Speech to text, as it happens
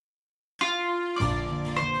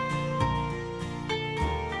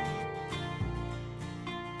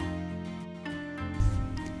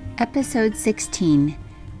Episode 16,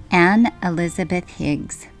 Anne Elizabeth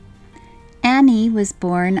Higgs. Annie was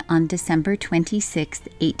born on December 26,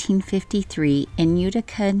 1853 in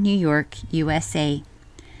Utica, New York, USA.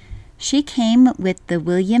 She came with the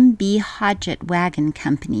William B. Hodgett Wagon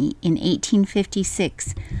Company in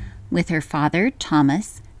 1856 with her father,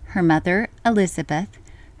 Thomas, her mother, Elizabeth,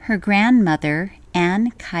 her grandmother,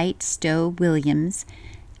 Anne Kite Stowe Williams,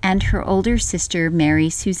 and her older sister,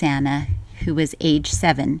 Mary Susanna, who was age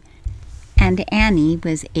 7, and Annie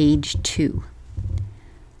was age 2.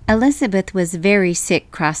 Elizabeth was very sick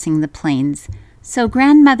crossing the plains, so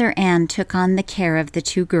Grandmother Anne took on the care of the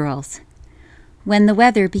 2 girls. When the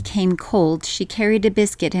weather became cold, she carried a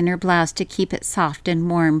biscuit in her blouse to keep it soft and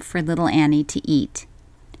warm for little Annie to eat.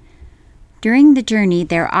 During the journey,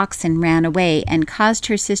 their oxen ran away and caused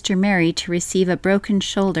her sister Mary to receive a broken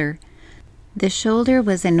shoulder. The shoulder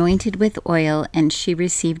was anointed with oil, and she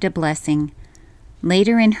received a blessing.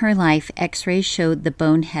 Later in her life, X-rays showed the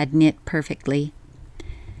bone had knit perfectly.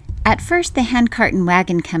 At first, the handcart and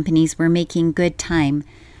wagon companies were making good time,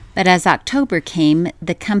 but as October came,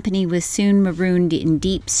 the company was soon marooned in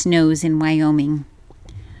deep snows in Wyoming.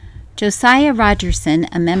 Josiah Rogerson,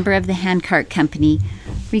 a member of the handcart company,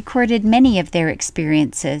 recorded many of their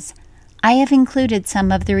experiences. I have included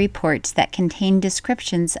some of the reports that contain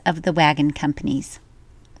descriptions of the wagon companies.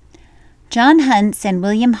 John Hunt's and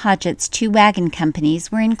William Hodgett's 2 wagon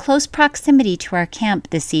companies were in close proximity to our camp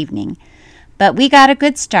this evening, but we got a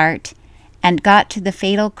good start and got to the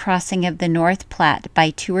fatal crossing of the North Platte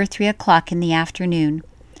by 2 or 3 o'clock in the afternoon,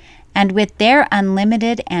 and with their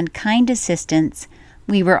unlimited and kind assistance,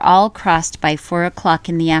 we were all crossed by 4 o'clock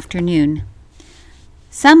in the afternoon.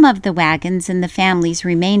 Some of the wagons and the families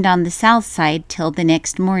remained on the south side till the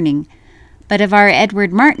next morning, but of our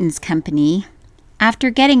Edward Martin's company,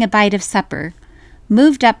 after getting a bite of supper,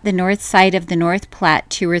 moved up the north side of the North Platte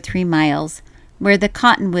 2 or 3 miles, where the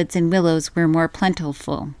cottonwoods and willows were more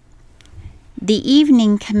plentiful. The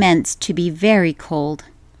evening commenced to be very cold.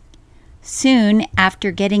 Soon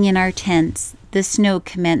after getting in our tents, the snow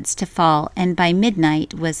commenced to fall, and by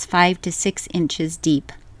midnight was 5 to 6 inches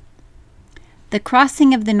deep. The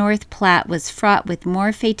crossing of the North Platte was fraught with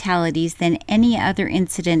more fatalities than any other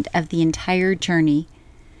incident of the entire journey.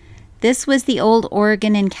 This was the old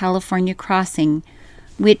Oregon and California crossing,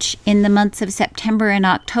 which in the months of September and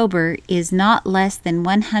October is not less than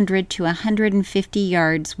 100 to 150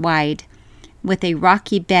 yards wide, with a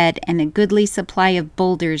rocky bed and a goodly supply of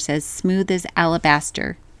boulders as smooth as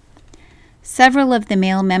alabaster. Several of the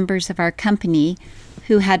male members of our company,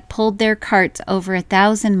 who had pulled their carts over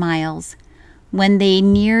 1,000 miles, when they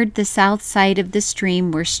neared the south side of the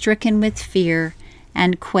stream, were stricken with fear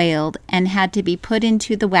and quailed and had to be put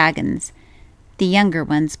into the wagons, the younger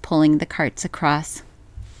ones pulling the carts across.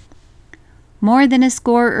 More than a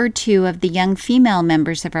score or 2 of the young female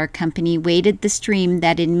members of our company waded the stream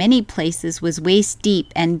that in many places was waist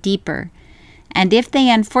deep and deeper, and if they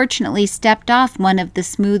unfortunately stepped off one of the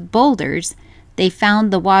smooth boulders, they found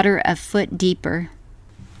the water a foot deeper.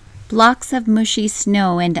 Blocks of mushy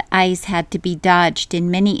snow and ice had to be dodged in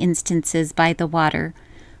many instances by the water,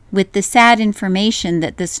 with the sad information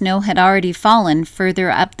that the snow had already fallen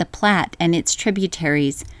further up the Platte and its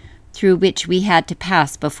tributaries, through which we had to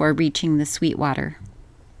pass before reaching the Sweetwater.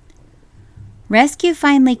 Rescue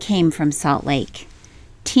finally came from Salt Lake.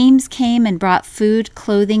 Teams came and brought food,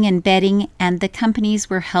 clothing, and bedding, and the companies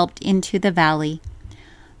were helped into the valley.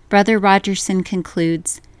 Brother Rogerson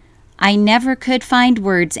concludes, "I never could find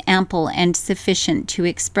words ample and sufficient to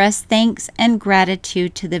express thanks and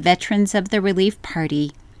gratitude to the veterans of the relief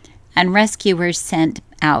party and rescuers sent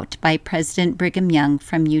out by President Brigham Young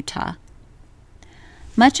from Utah."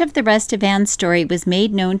 Much of the rest of Anne's story was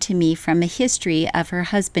made known to me from a history of her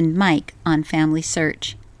husband Mike on Family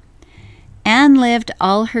Search. Anne lived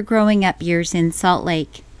all her growing up years in Salt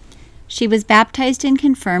Lake. She was baptized and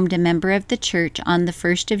confirmed a member of the church on the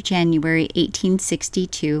 1st of January,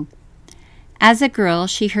 1862. As a girl,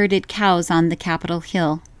 she herded cows on the Capitol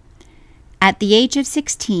Hill. At the age of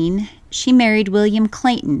 16, she married William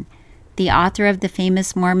Clayton, the author of the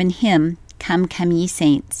famous Mormon hymn, "Come, Come Ye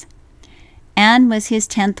Saints." Anne was his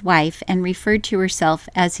 10th wife and referred to herself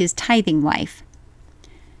as his tithing wife.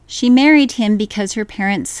 She married him because her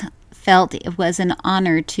parents felt it was an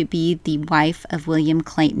honor to be the wife of William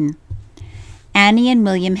Clayton. Annie and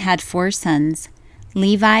William had 4 sons,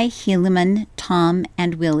 Levi, Helaman, Tom,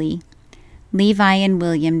 and Willie. Levi and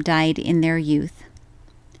William died in their youth.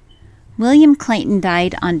 William Clayton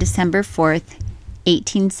died on December 4th,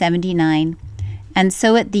 1879, and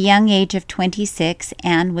so at the young age of 26,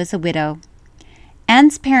 Anne was a widow.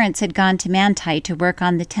 Anne's parents had gone to Manti to work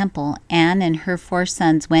on the temple. Anne and her 4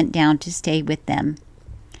 sons went down to stay with them.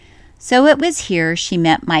 So it was here she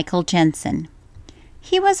met Michael Jensen.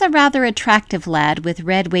 He was a rather attractive lad with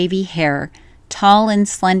red wavy hair, tall and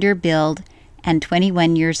slender build, and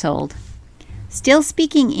 21 years old. Still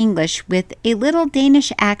speaking English with a little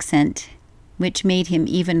Danish accent, which made him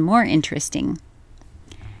even more interesting.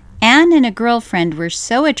 Anne and a girlfriend were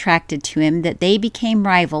so attracted to him that they became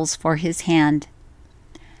rivals for his hand.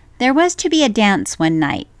 There was to be a dance one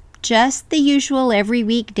night, just the usual every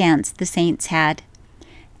week dance the Saints had.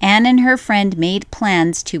 Anne and her friend made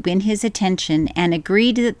plans to win his attention and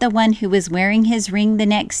agreed that the one who was wearing his ring the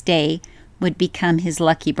next day would become his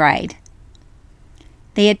lucky bride.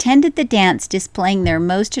 They attended the dance displaying their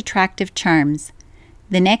most attractive charms.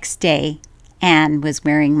 The next day, Anne was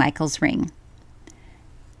wearing Michael's ring.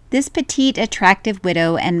 This petite, attractive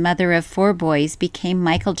widow and mother of 4 boys became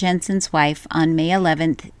Michael Jensen's wife on May 11,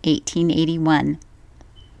 1881.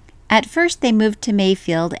 At first they moved to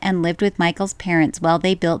Mayfield and lived with Michael's parents while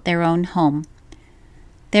they built their own home.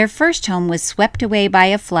 Their first home was swept away by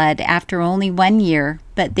a flood after only 1 year,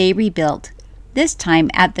 but they rebuilt, this time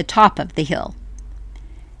at the top of the hill.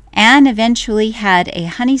 Anne eventually had a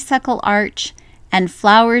honeysuckle arch and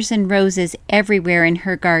flowers and roses everywhere in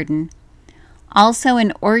her garden. Also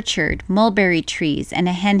an orchard, mulberry trees, and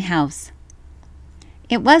a hen house.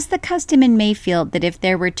 It was the custom in Mayfield that if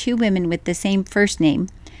there were 2 women with the same first name,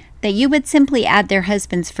 that you would simply add their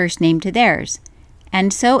husband's first name to theirs,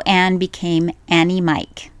 and so Anne became Annie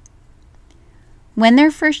Mike. When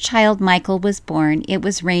their first child, Michael, was born, it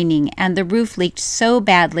was raining, and the roof leaked so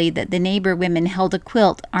badly that the neighbor women held a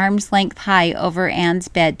quilt arm's length high over Anne's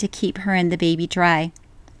bed to keep her and the baby dry.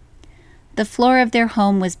 The floor of their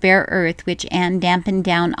home was bare earth, which Anne dampened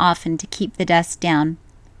down often to keep the dust down.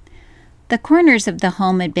 The corners of the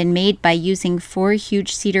home had been made by using 4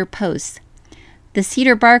 huge cedar posts. The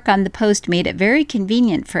cedar bark on the post made it very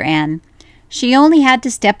convenient for Anne. She only had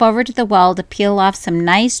to step over to the wall to peel off some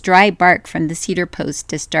nice dry bark from the cedar post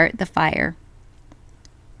to start the fire.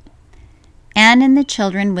 Anne and the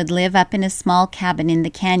children would live up in a small cabin in the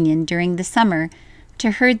canyon during the summer to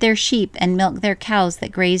herd their sheep and milk their cows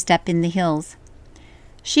that grazed up in the hills.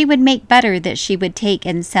 She would make butter that she would take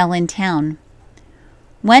and sell in town.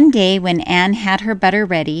 One day when Anne had her butter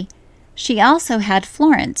ready, she also had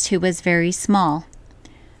Florence, who was very small.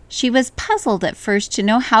 She was puzzled at first to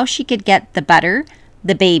know how she could get the butter,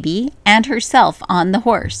 the baby, and herself on the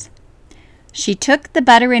horse. She took the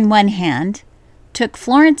butter in one hand, took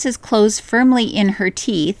Florence's clothes firmly in her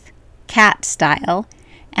teeth, cat style,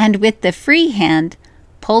 and with the free hand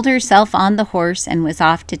pulled herself on the horse and was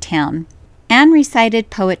off to town. Anne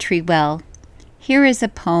recited poetry well. Here is a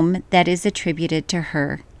poem that is attributed to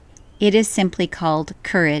her. It is simply called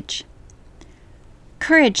Courage.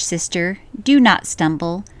 Courage, sister, do not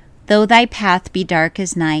stumble, though thy path be dark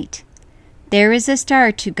as night. There is a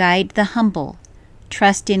star to guide the humble.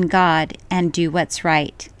 Trust in God and do what's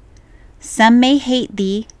right. Some may hate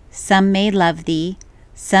thee, some may love thee,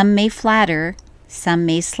 some may flatter, some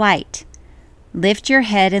may slight. Lift your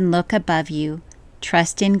head and look above you.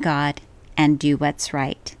 Trust in God and do what's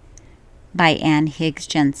right. By Anne Higgs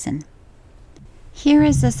Jensen. Here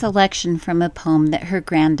is a selection from a poem that her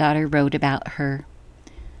granddaughter wrote about her.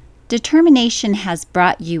 Determination has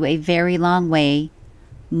brought you a very long way.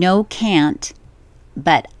 No can't,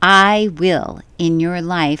 but I will in your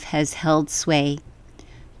life has held sway.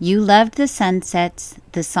 You loved the sunsets,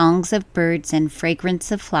 the songs of birds and fragrance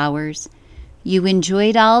of flowers. You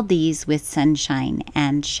enjoyed all these with sunshine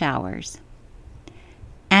and showers.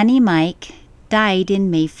 Annie Mike died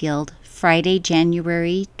in Mayfield, Friday,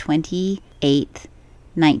 January 28,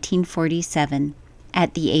 1947,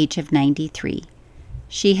 at the age of 93.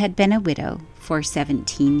 She had been a widow for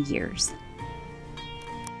 17 years.